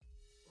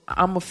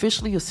I'm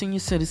officially a senior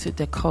citizen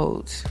that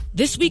codes.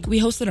 This week, we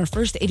hosted our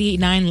first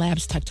 889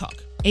 Labs Tech Talk.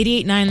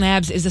 889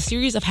 Labs is a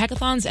series of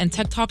hackathons and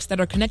tech talks that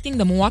are connecting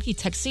the Milwaukee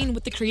tech scene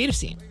with the creative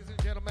scene. Ladies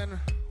and gentlemen,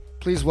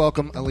 please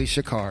welcome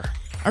Alicia Carr.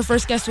 Our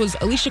first guest was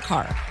Alicia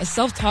Carr, a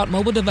self-taught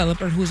mobile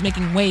developer who is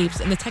making waves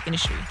in the tech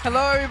industry.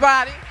 Hello,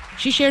 everybody.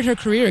 She shared her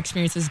career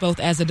experiences both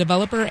as a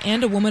developer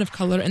and a woman of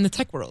color in the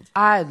tech world.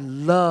 I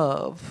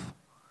love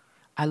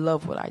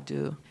what I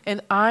do. And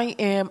I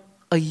am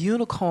a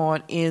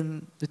unicorn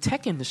in the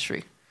tech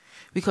industry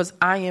because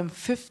I am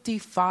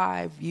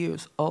 55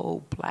 years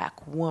old,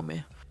 black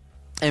woman.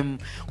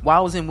 And while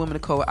I was in Women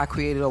of Code, I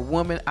created a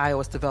women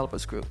iOS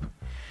developers group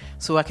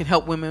so I can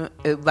help women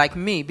like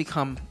me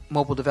become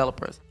mobile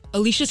developers.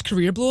 Alicia's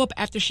career blew up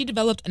after she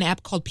developed an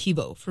app called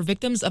Pivo for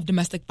victims of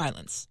domestic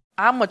violence.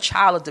 I'm a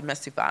child of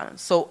domestic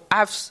violence, so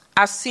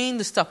I've seen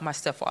the stuff my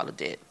stepfather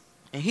did,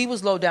 and he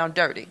was low down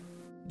dirty.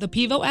 The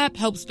Pivo app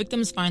helps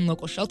victims find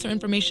local shelter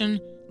information,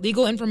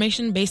 legal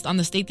information based on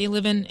the state they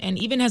live in, and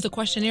even has a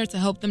questionnaire to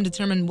help them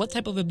determine what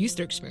type of abuse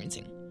they're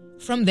experiencing.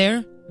 From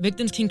there,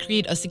 victims can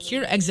create a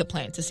secure exit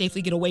plan to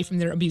safely get away from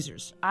their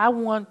abusers. I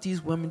want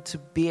these women to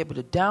be able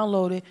to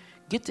download it,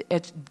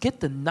 get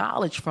the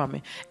knowledge from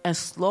it, and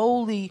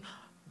slowly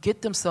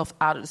get themselves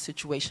out of the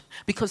situation.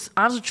 Because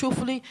honestly,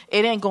 truthfully,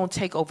 it ain't going to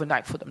take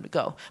overnight for them to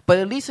go. But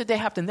at least if they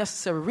have the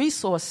necessary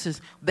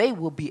resources, they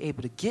will be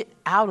able to get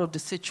out of the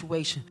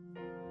situation.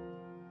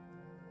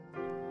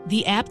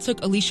 The app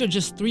took Alicia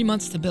just 3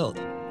 months to build.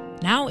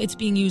 Now it's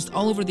being used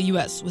all over the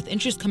U.S., with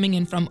interest coming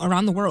in from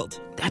around the world.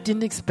 I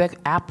didn't expect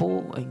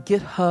Apple and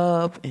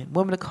GitHub and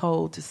Women of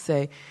Code to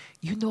say,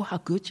 you know how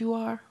good you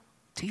are?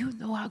 Do you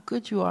know how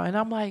good you are? And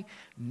I'm like,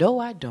 no,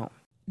 I don't.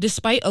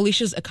 Despite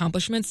Alicia's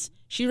accomplishments,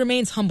 she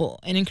remains humble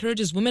and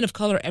encourages women of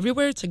color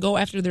everywhere to go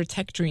after their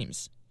tech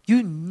dreams.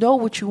 You know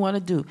what you want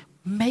to do.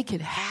 Make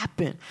it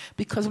happen.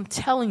 Because I'm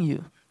telling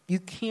you, you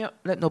can't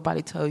let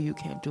nobody tell you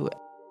can't do it.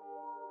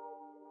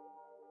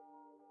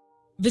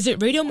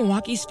 Visit Radio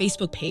Milwaukee's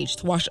Facebook page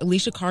to watch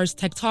Alicia Carr's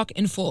Tech Talk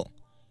in full.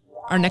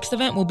 Our next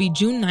event will be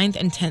June 9th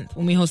and 10th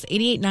when we host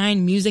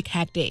 889 Music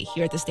Hack Day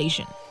here at the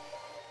station.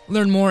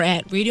 Learn more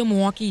at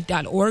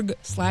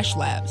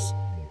radiomilwaukee.org/labs.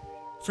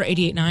 For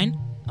 889,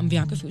 I'm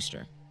Bianca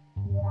Fooster.